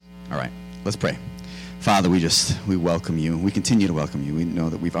All right, let's pray. Father, we welcome you. We continue to welcome you. We know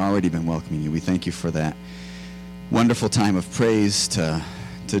that we've already been welcoming you. We thank you for that wonderful time of praise to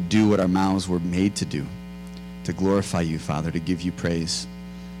do what our mouths were made to do, to glorify you, Father, to give you praise.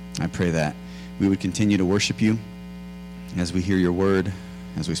 I pray that we would continue to worship you as we hear your word,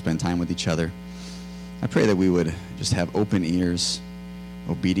 as we spend time with each other. I pray that we would just have open ears,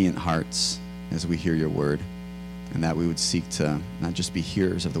 obedient hearts as we hear your word, and that we would seek to not just be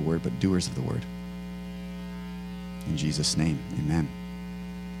hearers of the word, but doers of the word. In Jesus' name, amen.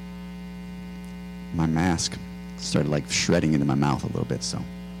 My mask started like shredding into my mouth a little bit, so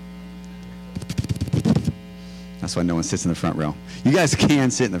that's why no one sits in the front row. You guys can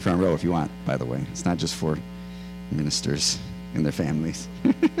sit in the front row if you want, by the way. It's not just for ministers and their families.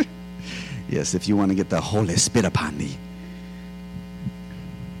 Yes, if you want to get the Holy Spirit upon thee.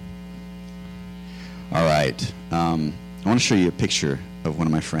 All right. I want to show you a picture of one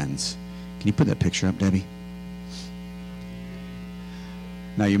of my friends. Can you put that picture up, Debbie?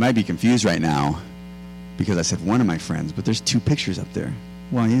 Now, you might be confused right now because I said one of my friends, but there's two pictures up there.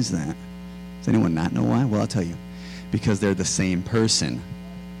 Why is that? Does anyone not know why? Well, I'll tell you. Because they're the same person.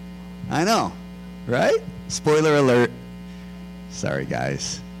 I know, right? Spoiler alert. Sorry,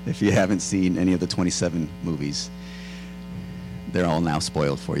 guys. If you haven't seen any of the 27 movies, they're all now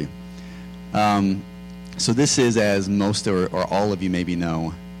spoiled for you. So this is, as most or all of you maybe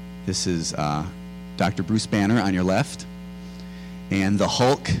know, this is Dr. Bruce Banner on your left and the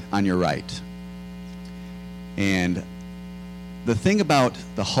Hulk on your right. And the thing about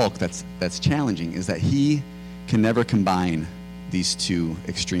the Hulk that's challenging is that he can never combine these two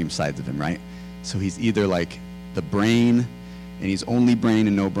extreme sides of him, right? So he's either like the brain, and he's only brain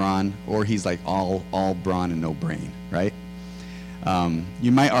and no brawn, or he's like all brawn and no brain, right?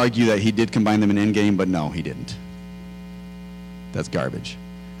 You might argue that he did combine them in Endgame, but no, he didn't. That's garbage.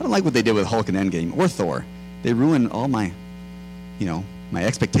 I don't like what they did with Hulk in Endgame or Thor. They ruined all my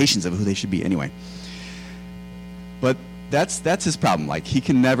expectations of who they should be anyway. But that's his problem. Like, he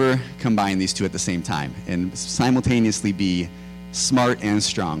can never combine these two at the same time and simultaneously be smart and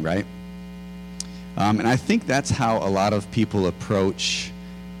strong, right? And I think that's how a lot of people approach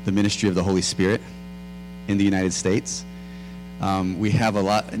the ministry of the Holy Spirit in the United States. We have a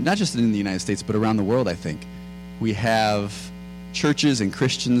lot, not just in the United States, but around the world, I think. We have churches and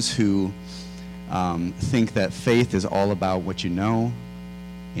Christians who think that faith is all about what you know,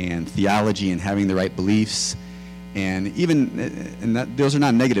 and theology and having the right beliefs, and those are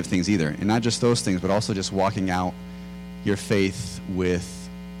not negative things either, and not just those things, but also just walking out your faith with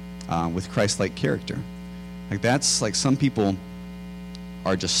Christ-like character. Like, that's like, some people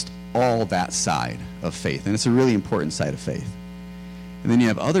are just all that side of faith, and it's a really important side of faith. And then you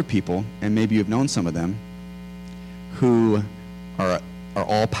have other people, and maybe you've known some of them, who are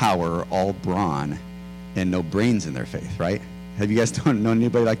all power, all brawn, and no brains in their faith, right? Have you guys known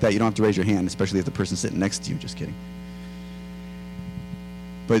anybody like that? You don't have to raise your hand, especially if the person sitting next to you. Just kidding.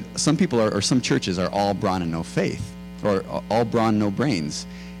 But some people or some churches are all brawn and no faith, or all brawn, no brains.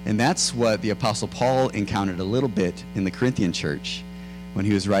 And that's what the Apostle Paul encountered a little bit in the Corinthian church when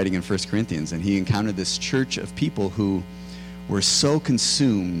he was writing in 1 Corinthians. And he encountered this church of people who were so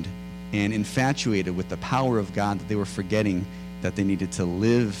consumed and infatuated with the power of God that they were forgetting that they needed to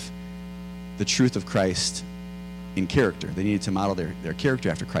live the truth of Christ in character. They needed to model their character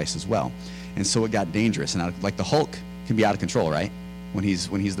after Christ as well. And so it got dangerous. And like, the Hulk can be out of control, right? When he's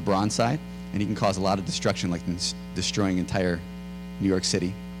the bronze side, and he can cause a lot of destruction, like destroying entire New York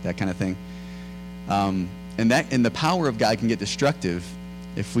City, that kind of thing. And the power of God can get destructive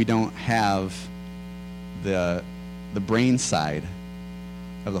if we don't have the brain side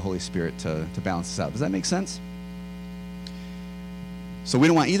of the Holy Spirit to balance this out. Does that make sense? So we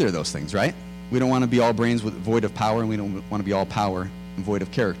don't want either of those things, right? We don't want to be all brains void of power, and we don't want to be all power and void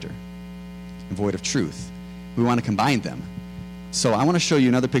of character and void of truth. We want to combine them. So I want to show you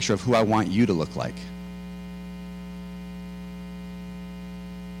another picture of who I want you to look like.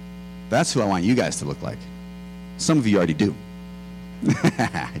 That's who I want you guys to look like. Some of you already do.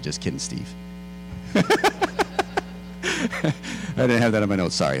 Just kidding, Steve. I didn't have that in my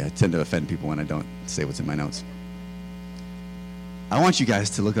notes. Sorry, I tend to offend people when I don't say what's in my notes. I want you guys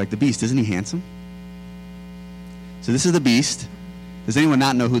to look like the Beast. Isn't he handsome? So this is the Beast. Does anyone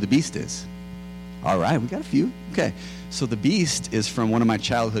not know who the Beast is? All right, we got a few. Okay, so the Beast is from one of my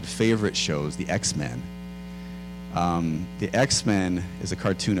childhood favorite shows, the X-Men. The X-Men is a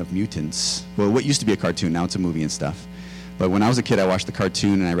cartoon of mutants. Well, what used to be a cartoon, now it's a movie and stuff. But when I was a kid, I watched the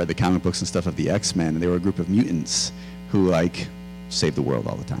cartoon and I read the comic books and stuff of the X-Men, and they were a group of mutants who, like, saved the world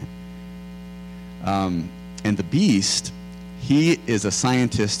all the time. And the Beast, he is a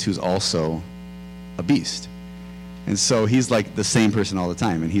scientist who's also a beast. And so he's like the same person all the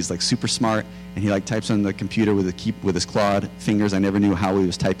time, and he's like super smart, and he like types on the computer with his clawed fingers. I never knew how he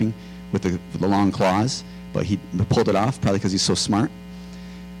was typing with the long claws, but he pulled it off, probably because he's so smart.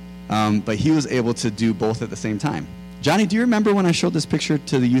 But he was able to do both at the same time. Johnny, do you remember when I showed this picture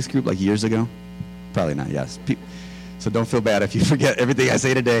to the youth group like years ago? Probably not, yes. So don't feel bad if you forget everything I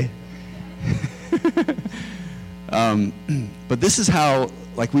say today. But this is how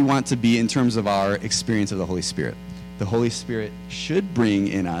like we want to be in terms of our experience of the Holy Spirit. The Holy Spirit should bring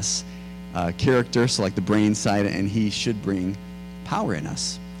in us character, so like the brain side, and he should bring power in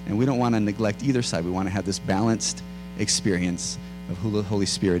us. And we don't want to neglect either side. We want to have this balanced experience of who the Holy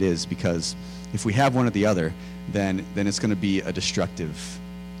Spirit is, because if we have one or the other, then it's going to be a destructive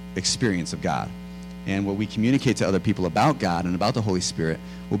experience of God. And what we communicate to other people about God and about the Holy Spirit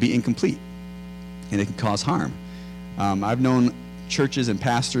will be incomplete, and it can cause harm. I've known churches and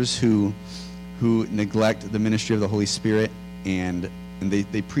pastors who neglect the ministry of the Holy Spirit, and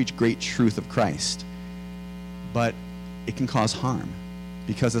they preach great truth of Christ, but it can cause harm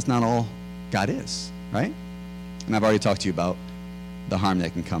because it's not all God is, right? And I've already talked to you about the harm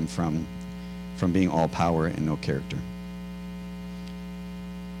that can come from being all power and no character.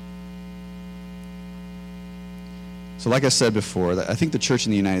 So like I said before, I think the church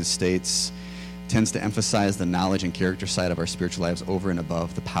in the United States tends to emphasize the knowledge and character side of our spiritual lives over and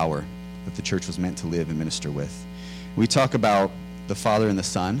above the power that the church was meant to live and minister with. We talk about the Father and the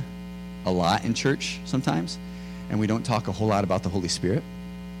Son a lot in church sometimes, and we don't talk a whole lot about the Holy Spirit.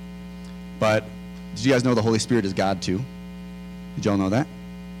 But did you guys know the Holy Spirit is God too? Did y'all know that?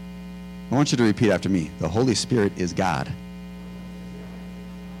 I want you to repeat after me. The Holy Spirit is God.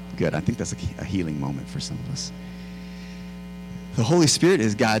 Good. I think that's a healing moment for some of us. The Holy Spirit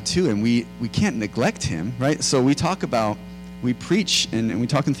is God too, and we can't neglect him, right? So we preach and we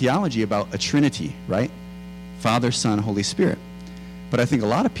talk in theology about a Trinity, right? Father, Son, Holy Spirit. But I think a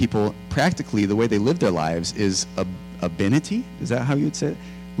lot of people, practically, the way they live their lives is a binity. Is that how you would say it?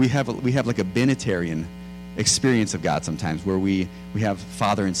 We have like a binitarian experience of God sometimes, where we have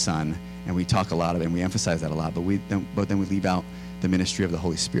Father and Son, and we talk a lot of it, and we emphasize that a lot, but then we leave out the ministry of the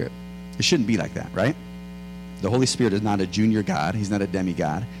Holy Spirit. It shouldn't be like that, right? The Holy Spirit is not a junior God. He's not a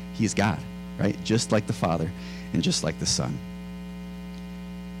demigod. He is God, right? Just like the Father and just like the Son.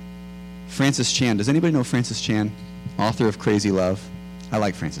 Francis Chan. Does anybody know Francis Chan? Author of Crazy Love. I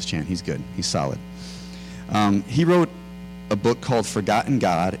like Francis Chan. He's good. He's solid. He wrote a book called Forgotten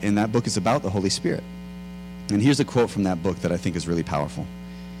God, and that book is about the Holy Spirit. And here's a quote from that book that I think is really powerful.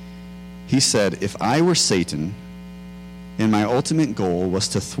 He said, "If I were Satan and my ultimate goal was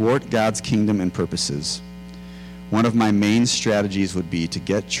to thwart God's kingdom and purposes, one of my main strategies would be to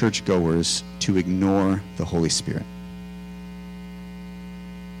get churchgoers to ignore the Holy Spirit."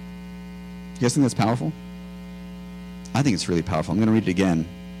 You guys think that's powerful? I think it's really powerful. I'm going to read it again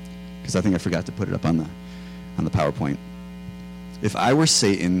because I think I forgot to put it up on the PowerPoint. If I were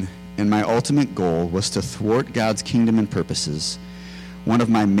Satan and my ultimate goal was to thwart God's kingdom and purposes, one of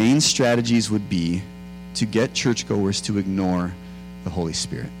my main strategies would be to get churchgoers to ignore the Holy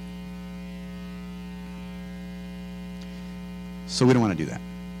Spirit. So we don't want to do that,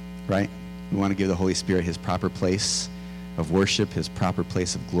 right? We want to give the Holy Spirit his proper place of worship, his proper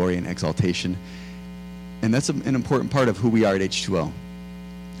place of glory and exaltation. And that's an important part of who we are at H2O.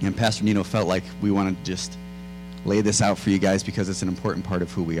 And Pastor Nino felt like we want to just lay this out for you guys because it's an important part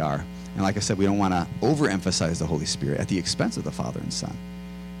of who we are. And like I said, we don't want to overemphasize the Holy Spirit at the expense of the Father and Son.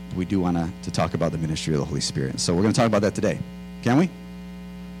 We do want to talk about the ministry of the Holy Spirit. So we're going to talk about that today. Can we?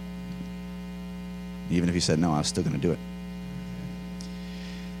 Even if you said no, I was still going to do it.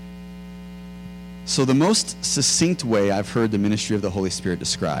 So the most succinct way I've heard the ministry of the Holy Spirit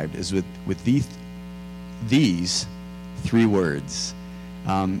described is with these three words.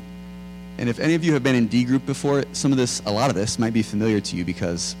 And if any of you have been in D group before, a lot of this might be familiar to you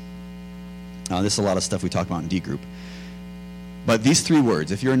because this is a lot of stuff we talk about in D group. But these three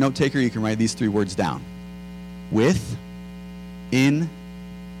words, if you're a note taker, you can write these three words down. With, in,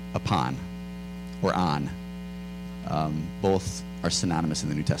 upon, or on. Both are synonymous in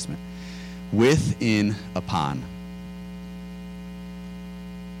the New Testament. With, in, upon.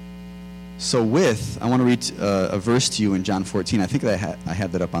 So with, I want to read a verse to you in John 14. I think that I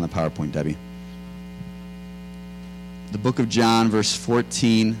had that up on the PowerPoint, Debbie. The book of John, verse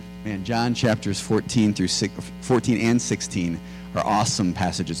 14. Man, John chapters 14 and 16 are awesome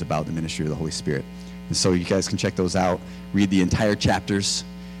passages about the ministry of the Holy Spirit. And so you guys can check those out. Read the entire chapters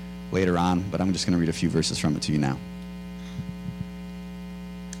later on, but I'm just going to read a few verses from it to you now.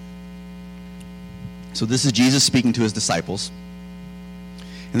 So this is Jesus speaking to his disciples.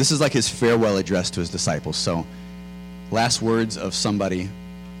 And this is like his farewell address to his disciples. So last words of somebody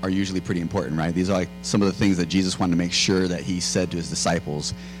are usually pretty important, right? These are like some of the things that Jesus wanted to make sure that he said to his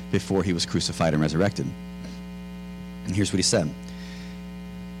disciples before he was crucified and resurrected. And here's what he said.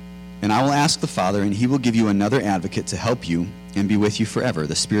 And I will ask the Father, and he will give you another advocate to help you and be with you forever,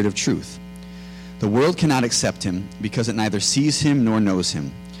 the Spirit of truth. The world cannot accept him because it neither sees him nor knows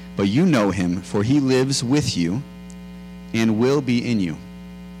him. But you know him, for he lives with you and will be in you.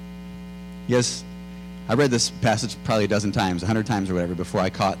 Yes, I read this passage probably a dozen times, 100 times or whatever, before I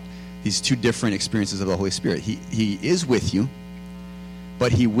caught these two different experiences of the Holy Spirit. He is with you,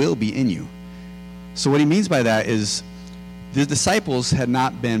 but he will be in you. So what he means by that is the disciples had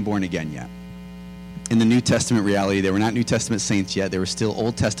not been born again yet. In the New Testament reality, they were not New Testament saints yet. They were still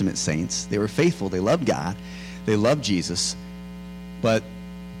Old Testament saints. They were faithful. They loved God. They loved Jesus. But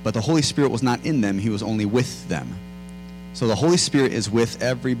the Holy Spirit was not in them. He was only with them. So the Holy Spirit is with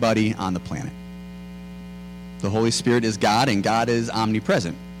everybody on the planet. The Holy Spirit is God, and God is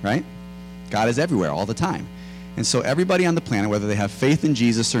omnipresent, right? God is everywhere all the time. And so everybody on the planet, whether they have faith in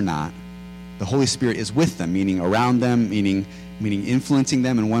Jesus or not, the Holy Spirit is with them, meaning around them, meaning influencing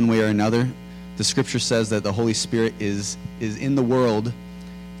them in one way or another. The Scripture says that the Holy Spirit is in the world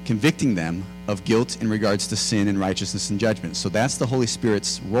convicting them of guilt in regards to sin and righteousness and judgment. So that's the Holy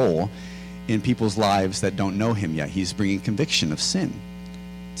Spirit's role in people's lives that don't know him yet. He's bringing conviction of sin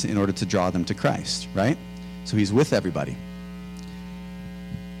in order to draw them to Christ, right? So he's with everybody.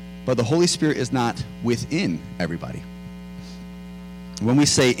 But the Holy Spirit is not within everybody. When we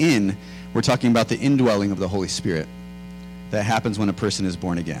say in, we're talking about the indwelling of the Holy Spirit that happens when a person is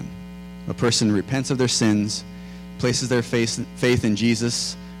born again. A person repents of their sins, places their faith in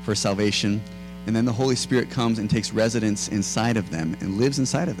Jesus for salvation, and then the Holy Spirit comes and takes residence inside of them and lives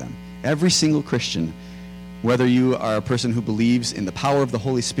inside of them. Every single Christian, whether you are a person who believes in the power of the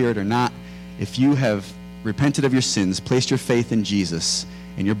Holy Spirit or not, if you have repented of your sins, placed your faith in Jesus,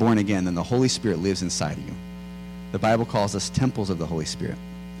 and you're born again, then the Holy Spirit lives inside of you. The Bible calls us temples of the Holy Spirit.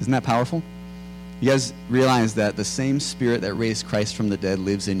 Isn't that powerful? You guys realize that the same Spirit that raised Christ from the dead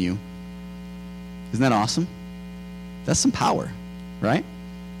lives in you? Isn't that awesome? That's some power, right?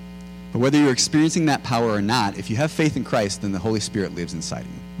 But whether you're experiencing that power or not, if you have faith in Christ, then the Holy Spirit lives inside of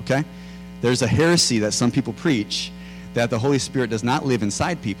you, okay? There's a heresy that some people preach that the Holy Spirit does not live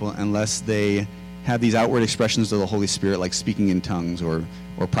inside people unless they have these outward expressions of the Holy Spirit, like speaking in tongues or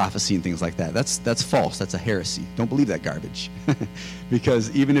prophecy and things like that. That's false. That's a heresy. Don't believe that garbage.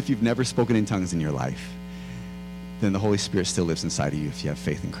 Because even if you've never spoken in tongues in your life, then the Holy Spirit still lives inside of you if you have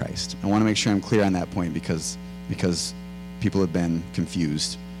faith in Christ. I want to make sure I'm clear on that point because people have been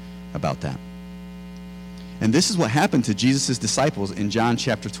confused about that. And this is what happened to Jesus' disciples in John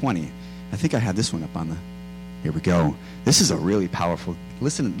chapter 20. I think I had this one up on the... Here we go. This is a really powerful...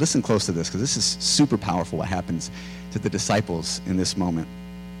 Listen close to this because this is super powerful what happens to the disciples in this moment.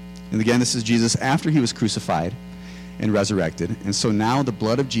 And again, this is Jesus after he was crucified and resurrected. And so now the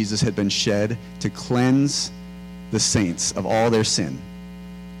blood of Jesus had been shed to cleanse the saints of all their sin.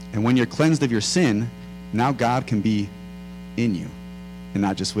 And when you're cleansed of your sin, now God can be in you and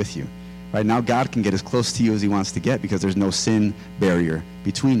not just with you. Right now God can get as close to you as he wants to get because there's no sin barrier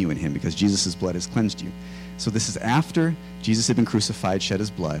between you and him because Jesus' blood has cleansed you. So this is after Jesus had been crucified, shed his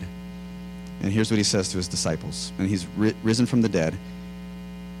blood. And here's what he says to his disciples. And he's risen from the dead.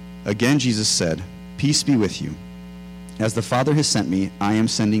 Again, Jesus said, "Peace be with you. As the Father has sent me, I am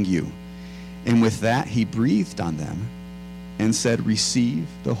sending you." And with that, he breathed on them and said, "Receive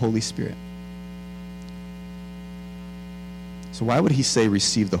the Holy Spirit." So why would he say,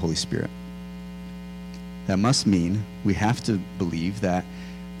 "Receive the Holy Spirit"? That must mean we have to believe that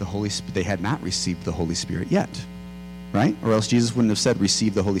they had not received the Holy Spirit yet, right? Or else Jesus wouldn't have said,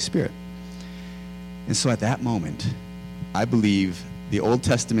 "Receive the Holy Spirit." And so at that moment, I believe the Old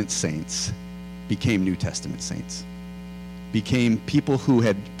Testament saints became New Testament saints, became people who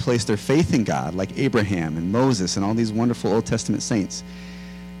had placed their faith in God, like Abraham and Moses and all these wonderful Old Testament saints.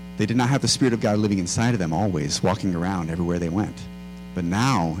 They did not have the Spirit of God living inside of them always, walking around everywhere they went. But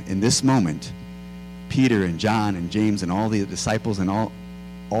now, in this moment, Peter and John and James and all the disciples and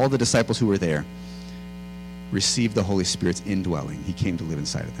all the disciples who were there received the Holy Spirit's indwelling. He came to live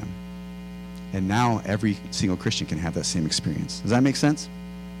inside of them. And now every single Christian can have that same experience. Does that make sense?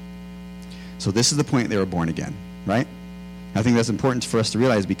 So this is the point they were born again, right? I think that's important for us to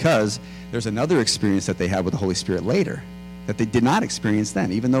realize because there's another experience that they had with the Holy Spirit later that they did not experience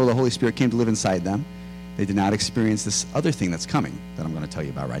then. Even though the Holy Spirit came to live inside them, they did not experience this other thing that's coming that I'm going to tell you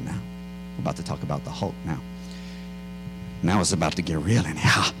about right now. We're about to talk about the Hulk now. Now it's about to get real in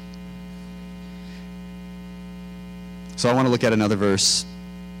here. So I want to look at another verse.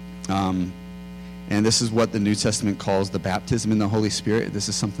 And this is what the New Testament calls the baptism in the Holy Spirit. This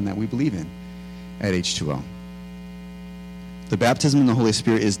is something that we believe in at H2O. The baptism in the Holy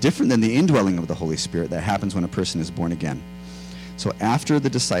Spirit is different than the indwelling of the Holy Spirit that happens when a person is born again. So after the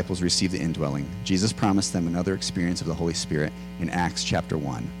disciples received the indwelling, Jesus promised them another experience of the Holy Spirit in Acts chapter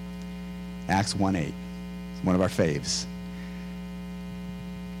 1. Acts 1:8. It's one of our faves.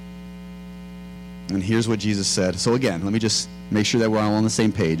 And here's what Jesus said. So again, let me just make sure that we're all on the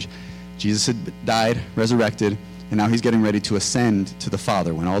same page. Jesus had died, resurrected, and now he's getting ready to ascend to the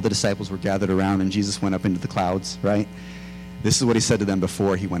Father. When all the disciples were gathered around and Jesus went up into the clouds, right? This is what he said to them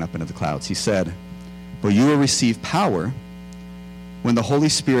before he went up into the clouds. He said, "But you will receive power when the Holy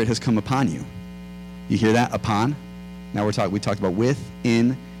Spirit has come upon you." You hear that? Upon? Now we talked about with,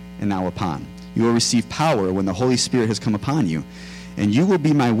 in, and now upon. You will receive power when the Holy Spirit has come upon you, and you will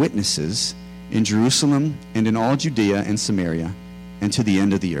be my witnesses in Jerusalem and in all Judea and Samaria and to the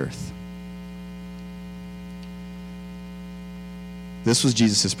end of the earth. This was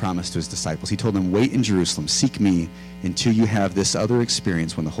Jesus' promise to his disciples. He told them, wait in Jerusalem, seek me until you have this other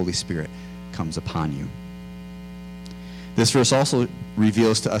experience when the Holy Spirit comes upon you. This verse also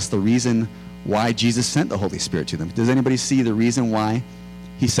reveals to us the reason why Jesus sent the Holy Spirit to them. Does anybody see the reason why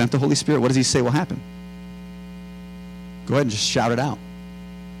he sent the Holy Spirit? What does he say will happen? Go ahead and just shout it out.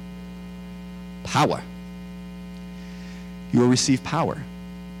 Power. You will receive power.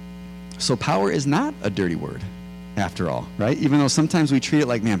 So power is not a dirty word, after all, right? Even though sometimes we treat it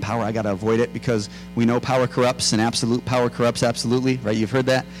like, man, power, I got to avoid it because we know power corrupts and absolute power corrupts absolutely, right? You've heard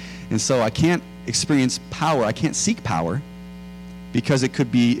that. And so I can't experience power. I can't seek power because it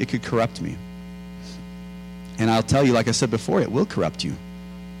could corrupt me. And I'll tell you, like I said before, it will corrupt you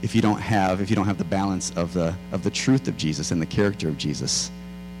if you don't have the balance of the truth of Jesus and the character of Jesus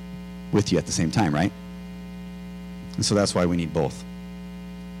with you at the same time, right? And so that's why we need both.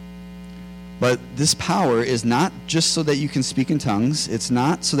 But this power is not just so that you can speak in tongues. It's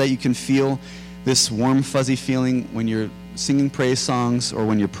not so that you can feel this warm, fuzzy feeling when you're singing praise songs or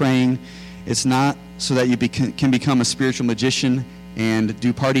when you're praying. It's not so that you can become a spiritual magician and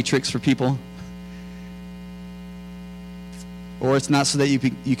do party tricks for people. Or it's not so that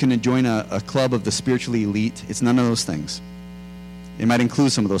you can join a club of the spiritually elite. It's none of those things. It might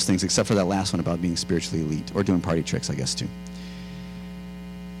include some of those things, except for that last one about being spiritually elite or doing party tricks, I guess, too.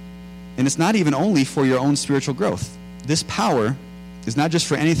 And it's not even only for your own spiritual growth. This power is not just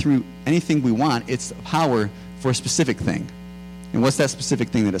for anything we want. It's power for a specific thing. And what's that specific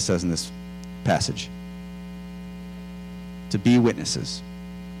thing that it says in this passage? To be witnesses.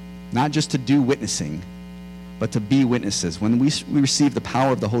 Not just to do witnessing, but to be witnesses. When we receive the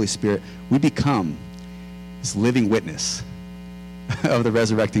power of the Holy Spirit, we become this living witness of the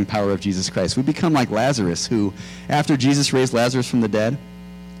resurrecting power of Jesus Christ. We become like Lazarus, who, after Jesus raised Lazarus from the dead,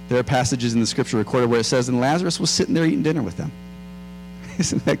 there are passages in the scripture recorded where it says, and Lazarus was sitting there eating dinner with them.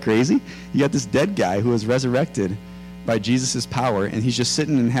 Isn't that crazy? You got this dead guy who was resurrected by Jesus' power, and he's just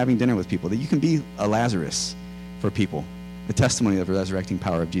sitting and having dinner with people. That you can be a Lazarus for people, a testimony of the resurrecting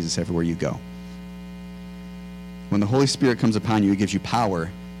power of Jesus everywhere you go. When the Holy Spirit comes upon you, it gives you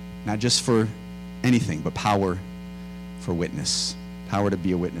power, not just for anything, but power for witness. Power to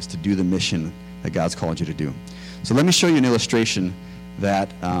be a witness, to do the mission that God's called you to do. So let me show you an illustration that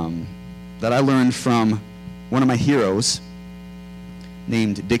I learned from one of my heroes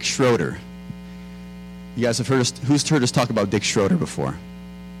named Dick Schroeder. You guys have who's heard us talk about Dick Schroeder before?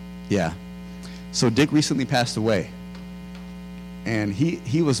 Yeah. So Dick recently passed away. And he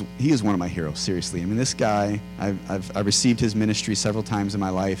is one of my heroes, seriously. I mean, this guy, I've received his ministry several times in my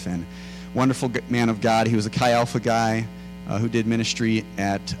life, and wonderful man of God. He was a Chi Alpha guy who did ministry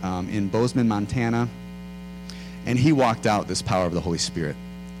in Bozeman, Montana. And he walked out this power of the Holy Spirit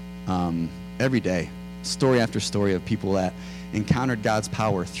every day. Story after story of people that encountered God's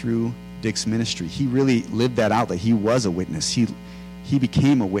power through Dick's ministry. He really lived that out, that he was a witness. He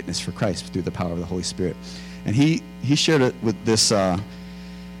became a witness for Christ through the power of the Holy Spirit. And he shared it with this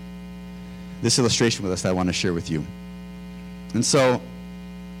illustration with us that I want to share with you. And so,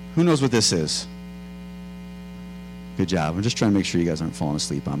 who knows what this is? Good job. I'm just trying to make sure you guys aren't falling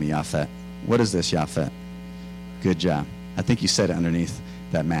asleep on me, Yafet. What is this, Yafet? Good job. I think you said it underneath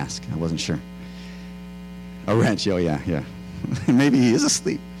that mask. I wasn't sure. A wrench. Oh, yeah. Maybe he is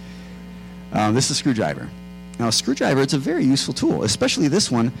asleep. This is a screwdriver. Now, a screwdriver, it's a very useful tool, especially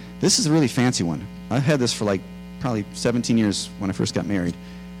this one. This is a really fancy one. I've had this for probably 17 years when I first got married.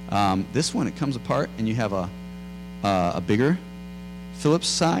 This one, it comes apart, and you have a bigger Phillips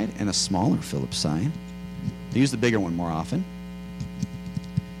side and a smaller Phillips side. I use the bigger one more often.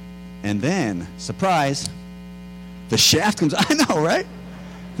 And then, surprise, The shaft comes out. I know, right?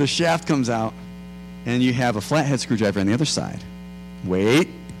 The shaft comes out, and you have a flathead screwdriver on the other side. Wait.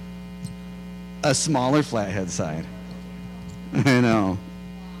 A smaller flathead side. I know.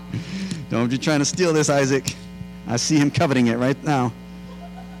 Don't be trying to steal this, Isaac. I see him coveting it right now.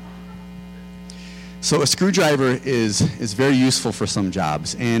 So a screwdriver is very useful for some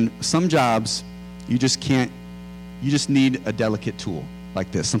jobs. And some jobs, you just need a delicate tool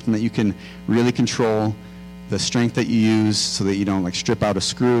like this, something that you can really control the strength that you use so that you don't like strip out a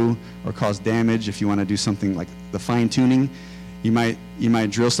screw or cause damage. If you want to do something like the fine tuning, you might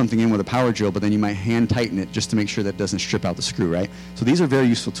drill something in with a power drill, but then you might hand tighten it just to make sure that it doesn't strip out the screw, right? So these are very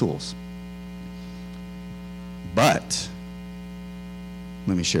useful tools. But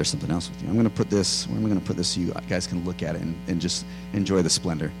let me share something else with you. I'm going to put this, where am I going to put this so you guys can look at it and just enjoy the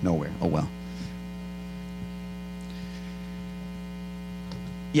splendor? Nowhere. Oh, well.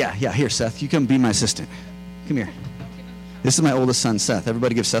 Yeah, here, Seth. You come be my assistant. Come here. This is my oldest son, Seth.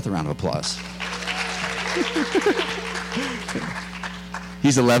 Everybody give Seth a round of applause.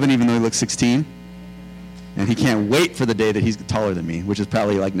 He's 11, even though he looks 16. And he can't wait for the day that he's taller than me, which is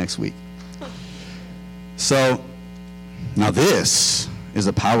probably like next week. So, now this is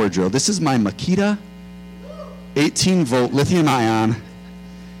a power drill. This is my Makita 18-volt lithium-ion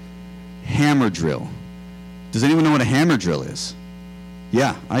hammer drill. Does anyone know what a hammer drill is?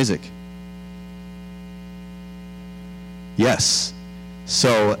 Yeah, Isaac. Yes.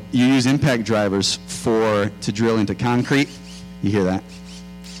 So you use impact drivers to drill into concrete. You hear that?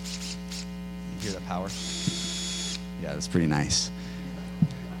 You hear that power? Yeah, that's pretty nice.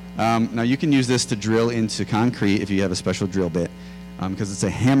 Now you can use this to drill into concrete if you have a special drill bit, because it's a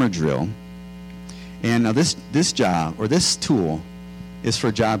hammer drill. And now this job, or this tool, is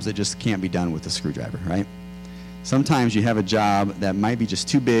for jobs that just can't be done with a screwdriver, right? Sometimes you have a job that might be just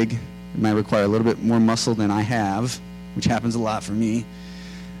too big. It might require a little bit more muscle than I have, which happens a lot for me.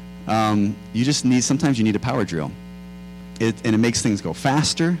 Sometimes you need a power drill. And it makes things go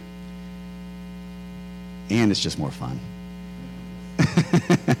faster, and it's just more fun.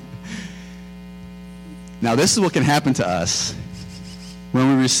 Now, this is what can happen to us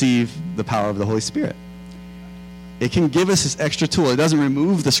when we receive the power of the Holy Spirit. It can give us this extra tool. It doesn't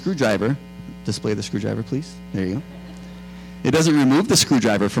remove the screwdriver. Display the screwdriver, please. There you go. It doesn't remove the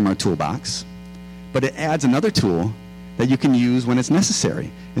screwdriver from our toolbox, but it adds another tool that you can use when it's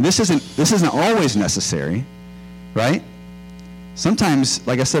necessary. And this isn't always necessary, right? Sometimes,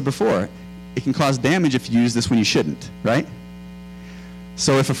 like I said before, it can cause damage if you use this when you shouldn't, right?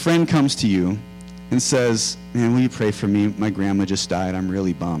 So if a friend comes to you and says, "Man, will you pray for me? My grandma just died. I'm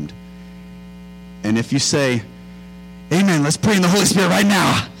really bummed." And if you say, "Amen, let's pray in the Holy Spirit right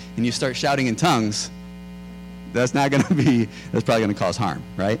now," and you start shouting in tongues, that's probably going to cause harm,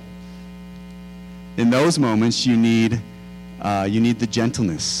 right? In those moments, you need the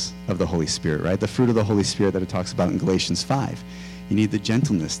gentleness of the Holy Spirit, right? The fruit of the Holy Spirit that it talks about in Galatians 5. You need the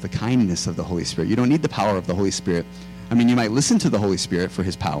gentleness, the kindness of the Holy Spirit. You don't need the power of the Holy Spirit. I mean, you might listen to the Holy Spirit for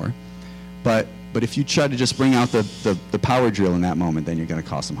his power, but if you try to just bring out the power drill in that moment, then you're going to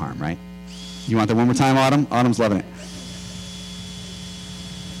cause some harm, right? You want that one more time, Autumn? Autumn's loving it.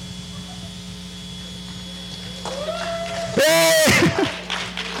 Hey!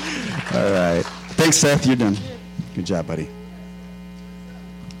 All right. Thanks, Seth. You're done. Good job, buddy.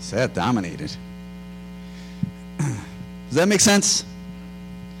 Seth dominated. Does that make sense?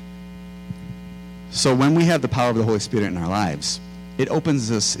 So when we have the power of the Holy Spirit in our lives, it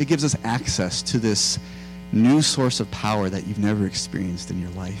gives us access to this new source of power that you've never experienced in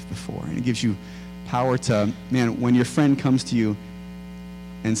your life before. And it gives you power to, when your friend comes to you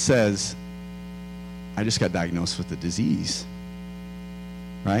and says, "I just got diagnosed with a disease,"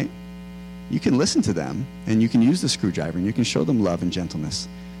 right? You can listen to them, and you can use the screwdriver, and you can show them love and gentleness.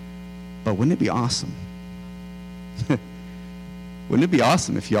 But wouldn't it be awesome? Wouldn't it be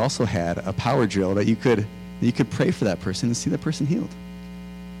awesome if you also had a power drill that you could pray for that person and see that person healed?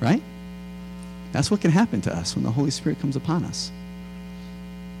 Right? That's what can happen to us when the Holy Spirit comes upon us.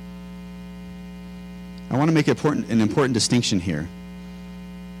 I want to make an important distinction here.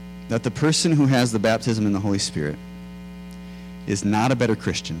 That the person who has the baptism in the Holy Spirit is not a better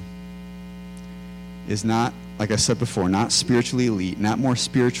Christian, is not, like I said before, not spiritually elite, not more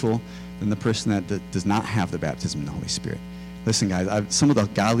spiritual than the person that does not have the baptism in the Holy Spirit. Listen, guys, some of the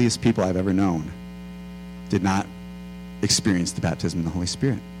godliest people I've ever known did not experience the baptism in the Holy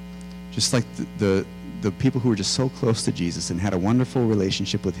Spirit. Just like the people who were just so close to Jesus and had a wonderful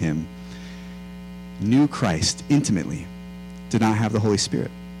relationship with him, knew Christ intimately, did not have the Holy Spirit.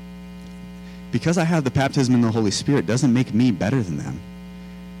 Because I have the baptism in the Holy Spirit doesn't make me better than them.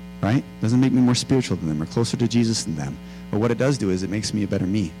 right? Doesn't make me more spiritual than them or closer to Jesus than them. But what it does do is it makes me a better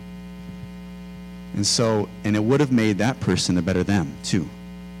me. And it would have made that person a better them too,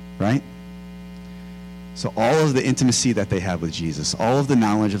 right? So all of the intimacy that they have with Jesus, all of the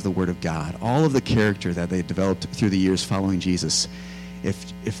knowledge of the Word of God, all of the character that they developed through the years following Jesus,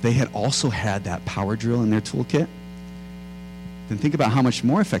 if they had also had that power drill in their toolkit, then think about how much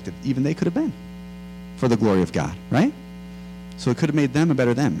more effective even they could have been for the glory of God, right? So it could have made them a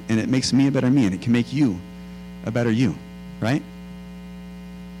better them, and it makes me a better me, and it can make you a better you, right?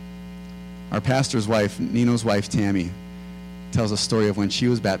 Our pastor's wife, Nino's wife, Tammy, tells a story of when she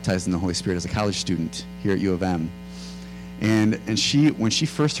was baptized in the Holy Spirit as a college student here at U of M. And when she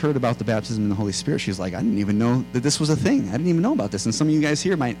first heard about the baptism in the Holy Spirit, she was like, I didn't even know that this was a thing. I didn't even know about this. And some of you guys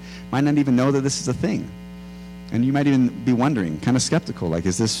here might not even know that this is a thing. And you might even be wondering, kind of skeptical, like,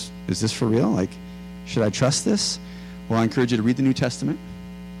 is this for real? Like, should I trust this? Well, I encourage you to read the New Testament,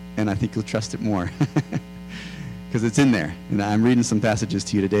 and I think you'll trust it more. Because it's in there. And I'm reading some passages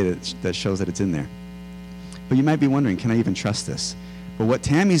to you today that shows that it's in there. But you might be wondering, can I even trust this? But what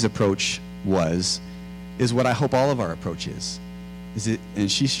Tammy's approach is what I hope all of our approach is. And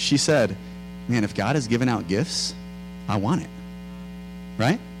she said, man, if God has given out gifts, I want it.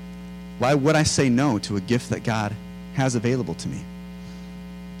 Right? Why would I say no to a gift that God has available to me?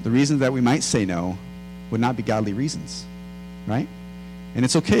 The reasons that we might say no would not be godly reasons. Right? And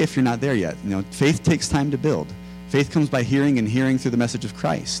it's okay if you're not there yet. Faith takes time to build. Faith comes by hearing, and hearing through the message of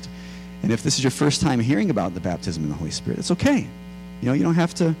Christ. And if this is your first time hearing about the baptism in the Holy Spirit, it's okay. You don't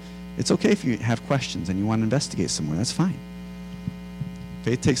have to, it's okay if you have questions and you want to investigate somewhere. That's fine.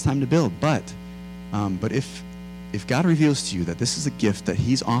 Faith takes time to build. But if God reveals to you that this is a gift that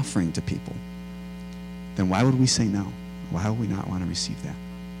he's offering to people, then why would we say no? Why would we not want to receive that?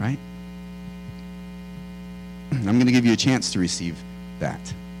 Right? I'm going to give you a chance to receive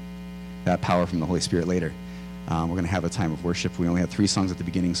that power from the Holy Spirit later. We're going to have a time of worship. We only had 3 songs at the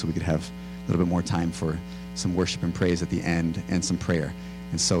beginning, so we could have a little bit more time for some worship and praise at the end and some prayer.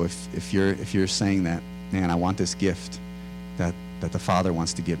 And so if you're saying that, man, I want this gift that the Father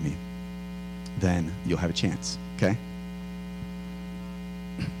wants to give me, then you'll have a chance, okay?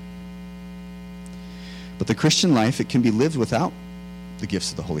 But the Christian life, it can be lived without the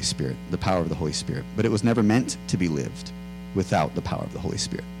gifts of the Holy Spirit, the power of the Holy Spirit. But it was never meant to be lived without the power of the Holy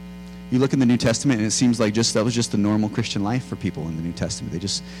Spirit. You look in the New Testament, and it seems like that was just the normal Christian life for people in the New Testament. They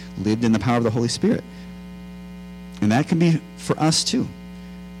just lived in the power of the Holy Spirit. And that can be for us too.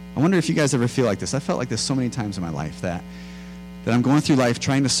 I wonder if you guys ever feel like this. I felt like this so many times in my life that I'm going through life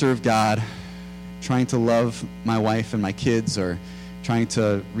trying to serve God, trying to love my wife and my kids, or trying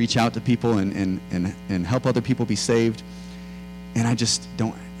to reach out to people and help other people be saved, and I just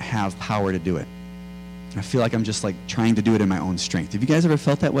don't have power to do it. I feel like I'm just like trying to do it in my own strength. Have you guys ever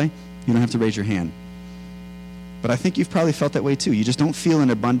felt that way? You don't have to raise your hand. But I think you've probably felt that way too. You just don't feel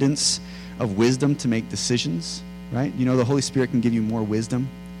an abundance of wisdom to make decisions, right? The Holy Spirit can give you more wisdom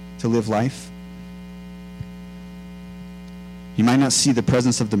to live life. You might not see the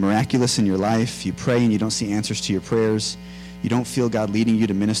presence of the miraculous in your life. You pray and you don't see answers to your prayers. You don't feel God leading you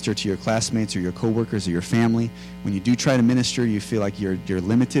to minister to your classmates or your coworkers or your family. When you do try to minister, you feel like you're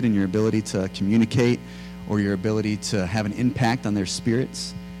limited in your ability to communicate or your ability to have an impact on their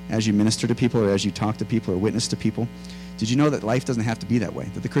spirits as you minister to people or as you talk to people or witness to people. Did you know that life doesn't have to be that way?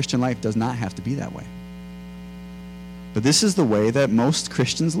 That the Christian life does not have to be that way. But this is the way that most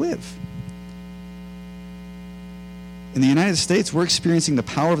Christians live. In the United States, we're experiencing the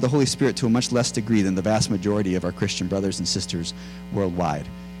power of the Holy Spirit to a much less degree than the vast majority of our Christian brothers and sisters worldwide.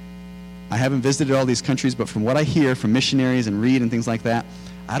 I haven't visited all these countries, but from what I hear from missionaries and read and things like that,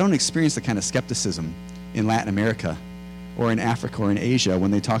 I don't experience the kind of skepticism in Latin America or in Africa or in Asia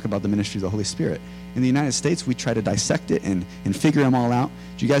when they talk about the ministry of the Holy Spirit. In the United States, we try to dissect it and figure them all out.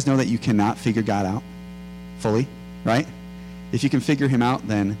 Do you guys know that you cannot figure God out fully, right? If you can figure him out,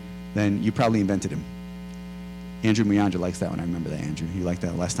 then you probably invented him. Andrew Muyanja likes that one. I remember that, Andrew. You liked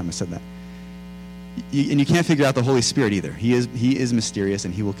that last time I said that. And you can't figure out the Holy Spirit either. He is mysterious,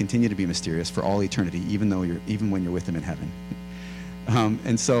 and he will continue to be mysterious for all eternity, even when you're with him in heaven.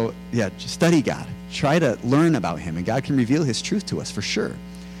 And so, just study God. Try to learn about him, and God can reveal his truth to us for sure.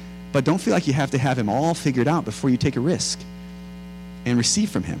 But don't feel like you have to have him all figured out before you take a risk and receive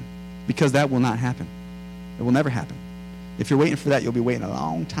from him, because that will not happen. It will never happen. If you're waiting for that, you'll be waiting a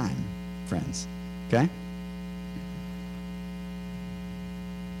long time, friends. Okay?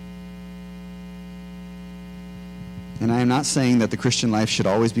 And I am not saying that the Christian life should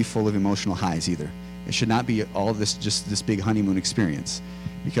always be full of emotional highs either. It should not be all this, just this big honeymoon experience,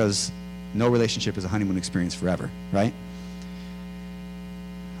 because no relationship is a honeymoon experience forever, right?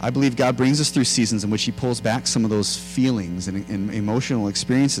 I believe God brings us through seasons in which he pulls back some of those feelings and emotional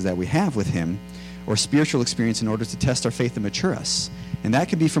experiences that we have with him, or spiritual experience, in order to test our faith and mature us. And that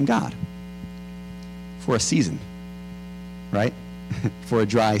could be from God for a season, right? For a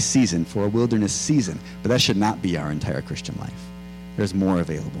dry season, for a wilderness season. But that should not be our entire Christian life. There's more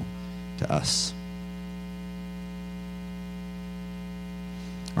available to us.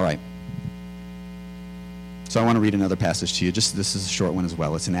 All right. So I want to read another passage to you. This is a short one as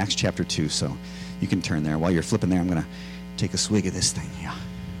well. It's in Acts chapter 2, so you can turn there. While you're flipping there, I'm going to take a swig of this thing. Yeah.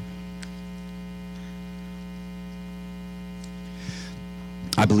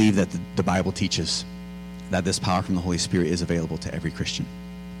 I believe that the Bible teaches that this power from the Holy Spirit is available to every Christian.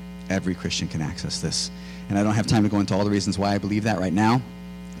 Every Christian can access this. And I don't have time to go into all the reasons why I believe that right now,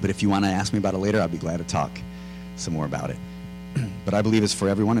 but if you want to ask me about it later, I'll be glad to talk some more about it. But I believe it's for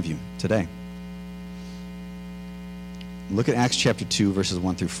every one of you today. Look at Acts chapter 2, verses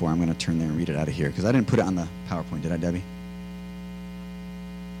 1 through 4. I'm going to turn there and read it out of here, because I didn't put it on the PowerPoint, did I, Debbie?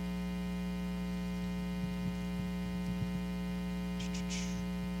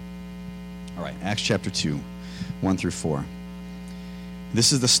 All right, Acts chapter 2, 1 through 4.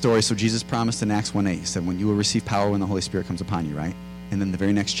 This is the story. So Jesus promised in Acts 1:8, he said, when you will receive power when the Holy Spirit comes upon you, right? And then the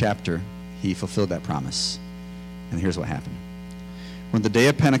very next chapter, he fulfilled that promise. And here's what happened. When the day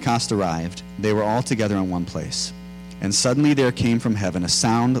of Pentecost arrived, they were all together in one place. And suddenly there came from heaven a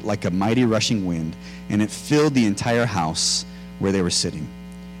sound like a mighty rushing wind, and it filled the entire house where they were sitting.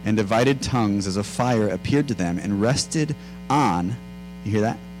 And divided tongues as a fire appeared to them and rested on, you hear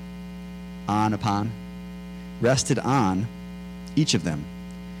that? On, upon. Rested on each of them.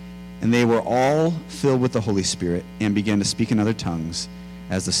 And they were all filled with the Holy Spirit and began to speak in other tongues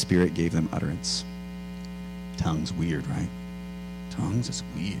as the Spirit gave them utterance. Tongues, weird, right? Tongues is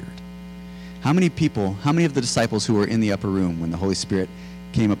weird. How many of the disciples who were in the upper room when the Holy Spirit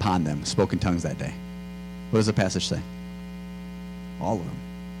came upon them spoke in tongues that day? What does the passage say? All of them.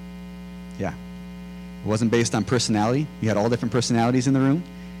 Yeah. It wasn't based on personality. You had all different personalities in the room.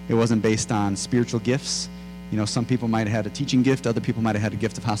 It wasn't based on spiritual gifts. You know, some people might have had a teaching gift. Other people might have had a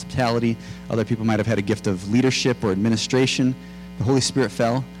gift of hospitality. Other people might have had a gift of leadership or administration. The Holy Spirit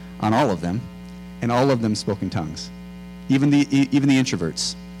fell on all of them, and all of them spoke in tongues. Even the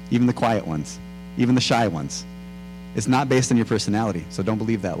introverts. Even the quiet ones, even the shy ones. It's not based on your personality, so don't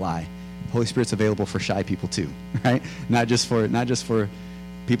believe that lie. The Holy Spirit's available for shy people too, right? Not just for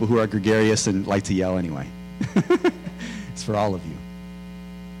people who are gregarious and like to yell anyway. It's for all of you.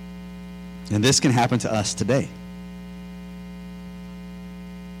 And this can happen to us today.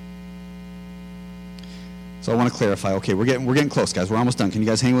 So I want to clarify. Okay, we're getting close, guys. We're almost done. Can you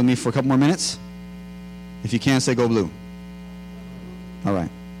guys hang with me for a couple more minutes? If you can, say go blue. All right.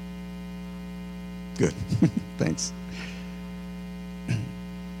 Good. Thanks.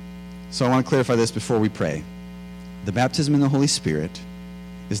 So I want to clarify this before we pray. The baptism in the Holy Spirit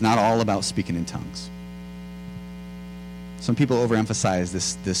is not all about speaking in tongues. Some people overemphasize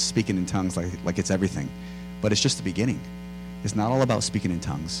this speaking in tongues like it's everything. But it's just the beginning. It's not all about speaking in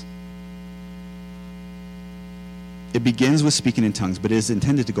tongues. It begins with speaking in tongues, but it is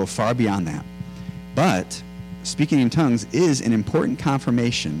intended to go far beyond that. But speaking in tongues is an important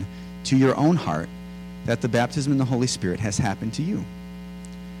confirmation to your own heart that the baptism in the Holy Spirit has happened to you.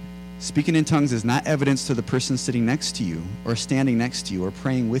 Speaking in tongues is not evidence to the person sitting next to you or standing next to you or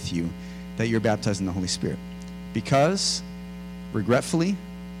praying with you that you're baptized in the Holy Spirit. Because, regretfully,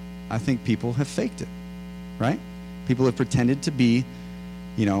 I think people have faked it, right? People have pretended to be,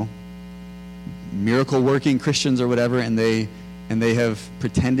 miracle-working Christians or whatever, and they have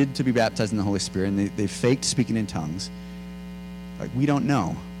pretended to be baptized in the Holy Spirit, and they faked speaking in tongues. Like, we don't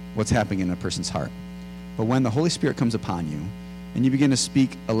know what's happening in a person's heart. But when the Holy Spirit comes upon you, and you begin to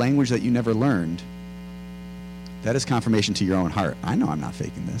speak a language that you never learned, that is confirmation to your own heart. I know I'm not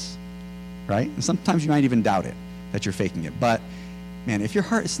faking this, right? And sometimes you might even doubt it, that you're faking it. But, man, if your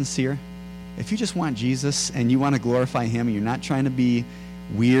heart is sincere, if you just want Jesus and you want to glorify him, and you're not trying to be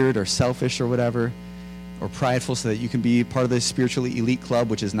weird or selfish or whatever, or prideful so that you can be part of the spiritually elite club,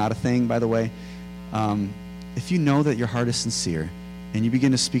 which is not a thing, by the way. If you know that your heart is sincere and you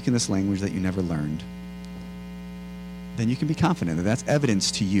begin to speak in this language that you never learned, then you can be confident that that's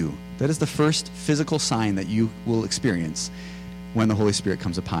evidence to you. That is the first physical sign that you will experience when the Holy Spirit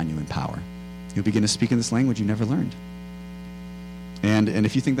comes upon you in power. You'll begin to speak in this language you never learned. And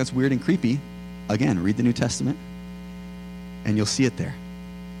if you think that's weird and creepy, again, read the New Testament, and you'll see it there.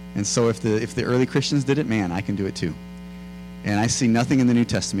 And so if the early Christians did it, man, I can do it too. And I see nothing in the New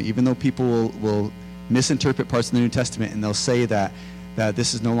Testament, even though people will misinterpret parts of the New Testament, and they'll say that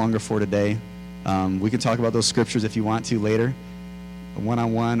this is no longer for today. We can talk about those scriptures if you want to later.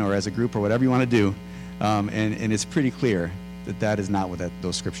 one-on-one or as a group or whatever you want to do. And it's pretty clear that is not what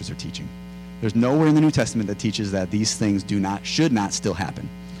those scriptures are teaching. There's nowhere in the New Testament that teaches that these things should not still happen.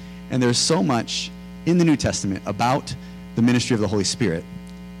 And there's so much in the New Testament about the ministry of the Holy Spirit.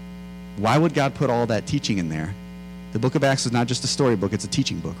 Why would God put all that teaching in there? The book of Acts is not just a storybook, it's a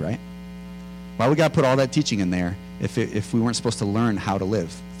teaching book, right? Why would God put all that teaching in there if we weren't supposed to learn how to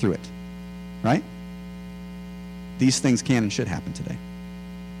live through it? Right? These things can and should happen today.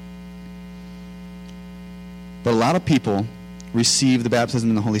 But a lot of people receive the baptism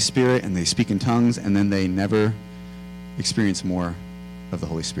in the Holy Spirit and they speak in tongues, and then they never experience more of the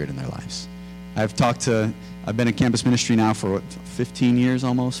Holy Spirit in their lives. I've been in campus ministry now for 15 years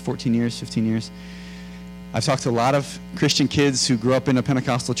almost, 14 years, 15 years. I've talked to a lot of Christian kids who grew up in a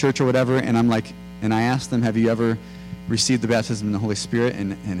Pentecostal church or whatever, and I ask them, have you ever received the baptism in the Holy Spirit,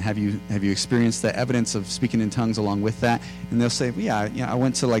 and have you experienced the evidence of speaking in tongues along with that? And they'll say, well, yeah, I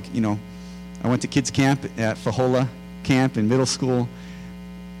went to kids camp at Fahola camp in middle school,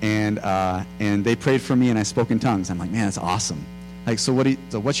 and they prayed for me, and I spoke in tongues. I'm like, man, that's awesome. Like, so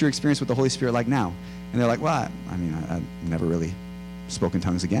what's your experience with the Holy Spirit like now? And they're like, well, I've never really spoken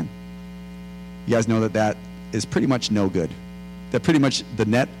tongues again. You guys know that is pretty much no good. That pretty much the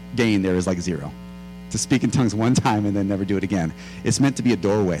net gain there is like zero. To speak in tongues one time and then never do it again. It's meant to be a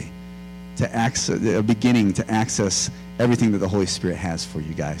doorway, a beginning to access everything that the Holy Spirit has for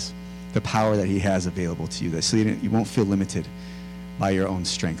you guys. The power that he has available to you, so you won't feel limited by your own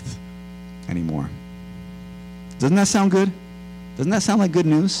strength anymore. Doesn't that sound good? Doesn't that sound like good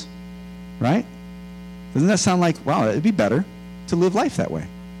news? Right? Doesn't that sound like, wow, it'd be better to live life that way.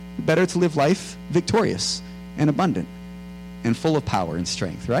 Better to live life victorious and abundant and full of power and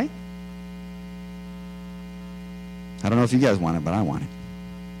strength, right? I don't know if you guys want it, but I want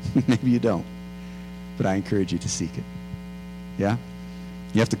it. Maybe you don't. But I encourage you to seek it. Yeah?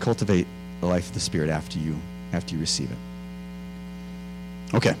 You have to cultivate the life of the Spirit after you receive it.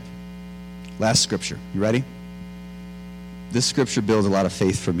 Okay. Last scripture. You ready? This scripture builds a lot of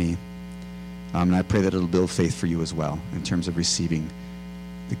faith for me. And I pray that it'll build faith for you as well in terms of receiving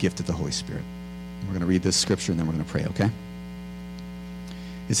the gift of the Holy Spirit. We're going to read this scripture and then we're going to pray, okay?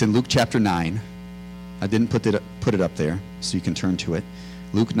 It's in Luke chapter 9. I didn't put it up there so you can turn to it.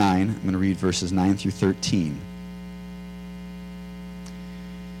 Luke 9, I'm going to read verses 9 through 13.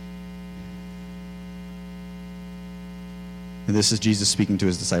 And this is Jesus speaking to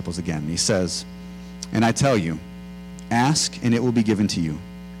his disciples again. He says, "And I tell you, ask and it will be given to you.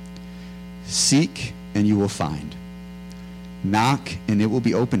 Seek and you will find. Knock and it will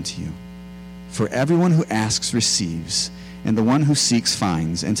be opened to you. For everyone who asks receives, and the one who seeks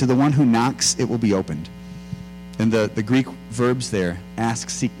finds, and to the one who knocks it will be opened." And the Greek verbs there, ask,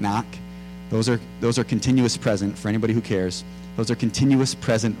 seek, knock, those are continuous present for anybody who cares. Those are continuous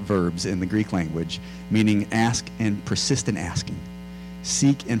present verbs in the Greek language, meaning ask and persist in asking.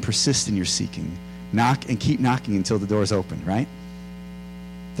 Seek and persist in your seeking. Knock and keep knocking until the door is open, right?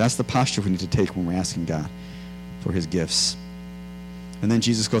 That's the posture we need to take when we're asking God for his gifts. And then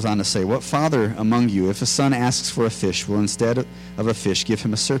Jesus goes on to say, "What father among you, if a son asks for a fish, will instead of a fish give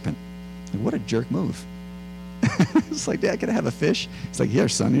him a serpent?" Like, what a jerk move. It's like, "Dad, can I have a fish?" It's like, "Here,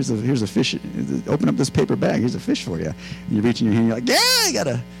 son, here's a fish. Open up this paper bag. Here's a fish for you." And you reach in your hand, you're like, "Yeah, I got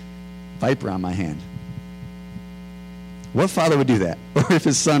a viper on my hand." What father would do that? Or if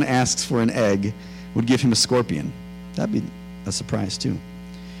his son asks for an egg, would give him a scorpion? That'd be a surprise too.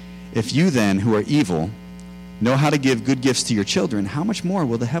 If you then, who are evil, know how to give good gifts to your children, how much more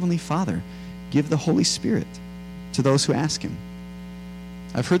will the Heavenly Father give the Holy Spirit to those who ask him?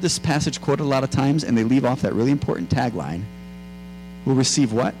 I've heard this passage quoted a lot of times, and they leave off that really important tagline. We'll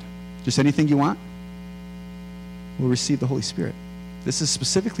receive what? Just anything you want? We'll receive the Holy Spirit. This is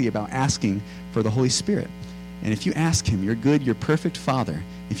specifically about asking for the Holy Spirit. And if you ask him, your good, your perfect Father,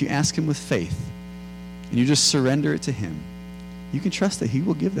 if you ask him with faith, and you just surrender it to him, you can trust that he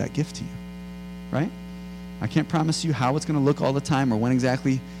will give that gift to you, right? I can't promise you how it's going to look all the time or when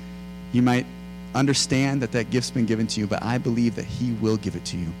exactly you might understand that gift's been given to you, but I believe that he will give it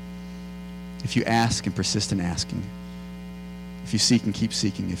to you if you ask and persist in asking, if you seek and keep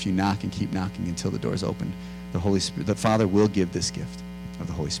seeking, if you knock and keep knocking until the door is opened. The Holy Spirit, the Father will give this gift of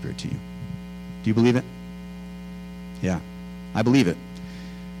the Holy Spirit to you. Do you believe it? Yeah, I believe it.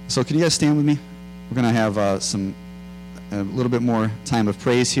 So can you guys stand with me? We're going to have a little bit more time of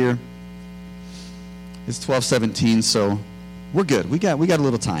praise here. It's 12:17, so we're good. We got a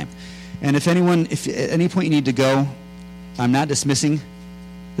little time. And if at any point you need to go, I'm not dismissing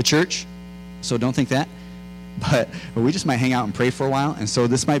the church, so don't think that. But we just might hang out and pray for a while, and so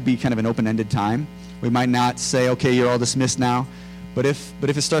this might be kind of an open-ended time. We might not say, okay, you're all dismissed now, But if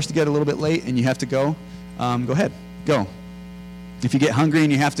it starts to get a little bit late and you have to go ahead, go. If you get hungry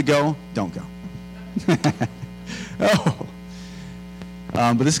and you have to go, don't go.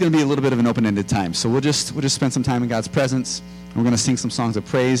 But this is going to be a little bit of an open-ended time. So we'll just spend some time in God's presence. We're going to sing some songs of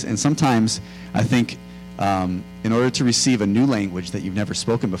praise. And sometimes I think in order to receive a new language that you've never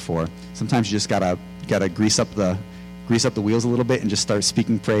spoken before, sometimes you just gotta grease up the wheels a little bit and just start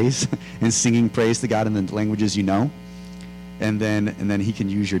speaking praise and singing praise to God in the languages you know. And then He can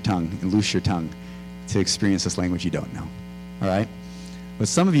use your tongue and loose your tongue to experience this language you don't know. All right? But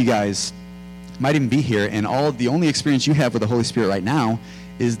some of you guys might even be here, and the only experience you have with the Holy Spirit right now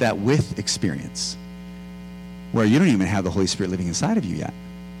is that with experience, where you don't even have the Holy Spirit living inside of you yet.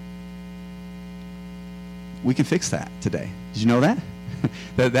 We can fix that today. Did you know that?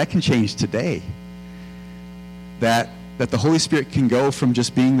 that can change today. That the Holy Spirit can go from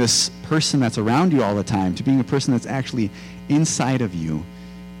just being this person that's around you all the time to being a person that's actually inside of you,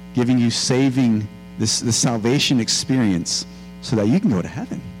 giving you this salvation experience so that you can go to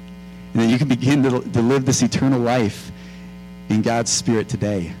heaven. And that you can begin to live this eternal life in God's Spirit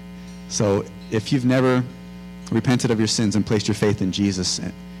today. So if you've never repented of your sins and placed your faith in Jesus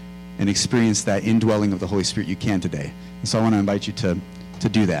and experienced that indwelling of the Holy Spirit, you can today. And so I want to invite you to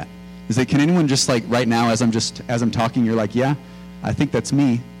do that. Can anyone just like right now as I'm talking, you're like, yeah, I think that's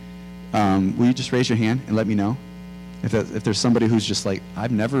me. Will you just raise your hand and let me know? If there's somebody who's just like,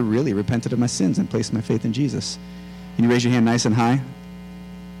 I've never really repented of my sins and placed my faith in Jesus. Can you raise your hand nice and high?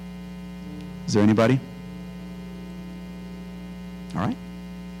 Is there anybody? All right,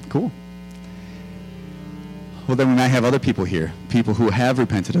 cool. Well, then we might have other people here, people who have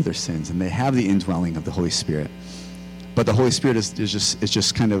repented of their sins and they have the indwelling of the Holy Spirit. But the Holy Spirit is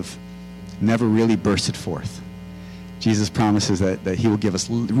just kind of never really bursted forth. Jesus promises that He will give us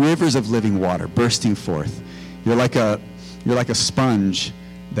rivers of living water bursting forth. You're like a sponge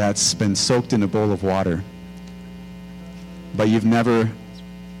that's been soaked in a bowl of water, but you've never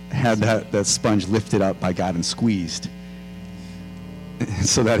had that sponge lifted up by God and squeezed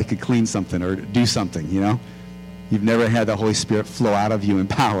so that it could clean something or do something, you know? You've never had the Holy Spirit flow out of you in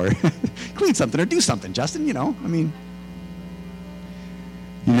power. Clean something or do something, Justin, you know? I mean,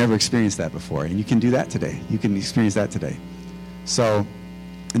 you've never experienced that before, and you can do that today. You can experience that today. So,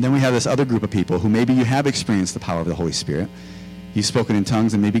 and then we have this other group of people who maybe you have experienced the power of the Holy Spirit. You've spoken in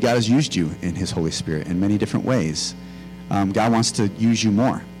tongues, and maybe God has used you in His Holy Spirit in many different ways. God wants to use you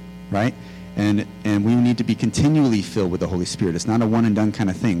more, right? And we need to be continually filled with the Holy Spirit. It's not a one-and-done kind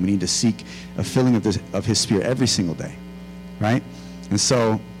of thing. We need to seek a filling of His Spirit every single day, right? And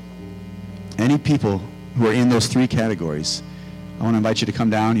so any people who are in those three categories, I want to invite you to come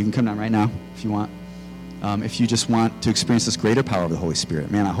down. You can come down right now if you want. If you just want to experience this greater power of the Holy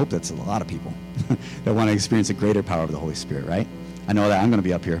Spirit. Man, I hope that's a lot of people that want to experience a greater power of the Holy Spirit, right? I know that I'm going to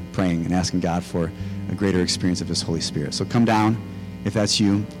be up here praying and asking God for a greater experience of His Holy Spirit. So come down if that's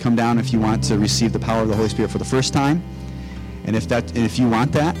you. Come down if you want to receive the power of the Holy Spirit for the first time. And if you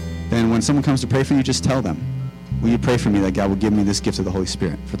want that, then when someone comes to pray for you, just tell them, will you pray for me that God will give me this gift of the Holy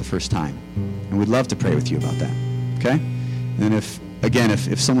Spirit for the first time? And we'd love to pray with you about that, okay? And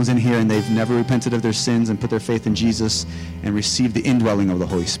if someone's in here and they've never repented of their sins and put their faith in Jesus and received the indwelling of the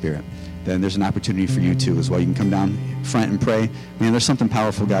Holy Spirit, then there's an opportunity for you too as well. You can come down front and pray. Man, there's something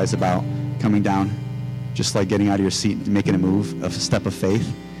powerful, guys, about coming down, just like getting out of your seat and making a move, a step of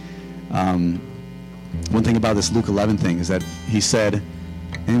faith. One thing about this Luke 11 thing is that He said,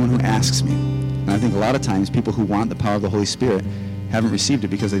 anyone who asks me. And I think a lot of times people who want the power of the Holy Spirit haven't received it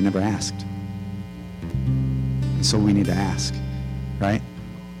because they never asked. And so we need to ask, right?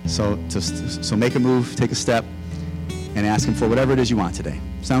 So make a move, take a step, and ask Him for whatever it is you want today.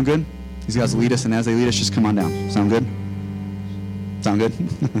 Sound good? These guys will lead us, and as they lead us, just come on down. Sound good? Sound good?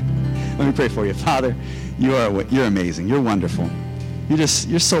 Let me pray for you. Father, you're amazing. You're wonderful. You're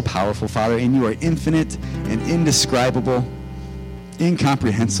so powerful, Father, and you are infinite and indescribable,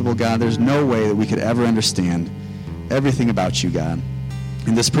 incomprehensible, God. There's no way that we could ever understand everything about you, God.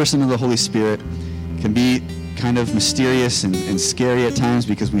 And this person of the Holy Spirit can be kind of mysterious and scary at times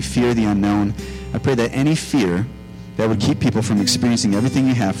because we fear the unknown. I pray that any fear that would keep people from experiencing everything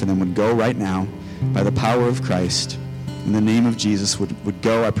you have for them would go right now by the power of Christ. In the name of Jesus would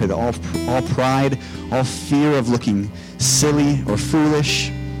go. I pray that all pride, all fear of looking silly or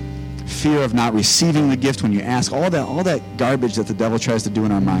foolish, fear of not receiving the gift when you ask, all that garbage that the devil tries to do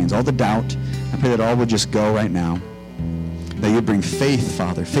in our minds, all the doubt, I pray that all would just go right now. That you'd bring faith,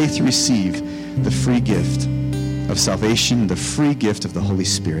 Father, faith to receive the free gift of salvation, the free gift of the Holy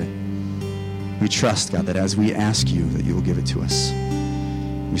Spirit. We trust, God, that as we ask you, that you will give it to us.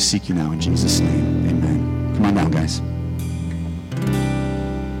 We seek you now in Jesus' name. Amen. Come on down, guys.